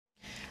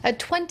A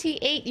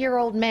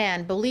 28-year-old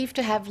man believed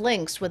to have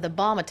links with the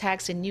bomb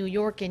attacks in New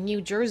York and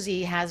New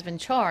Jersey has been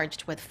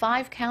charged with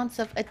 5 counts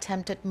of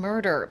attempted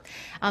murder.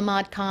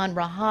 Ahmad Khan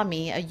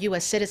Rahami, a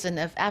U.S. citizen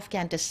of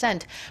Afghan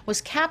descent,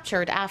 was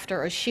captured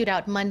after a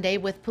shootout Monday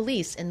with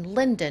police in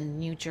Linden,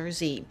 New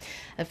Jersey.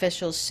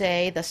 Officials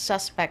say the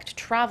suspect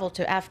traveled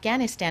to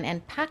Afghanistan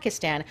and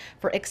Pakistan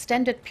for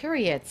extended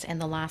periods in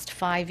the last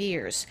 5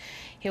 years.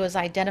 He was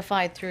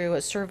identified through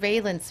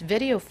surveillance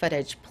video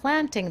footage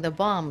planting the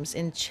bombs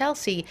in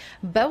Chelsea,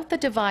 both the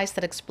device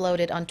that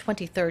exploded on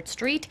 23rd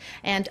Street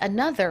and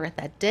another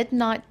that did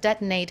not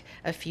detonate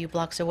a few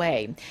blocks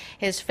away.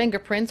 His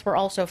fingerprints were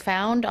also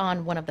found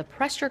on one of the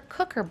pressure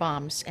cooker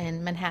bombs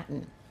in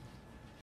Manhattan.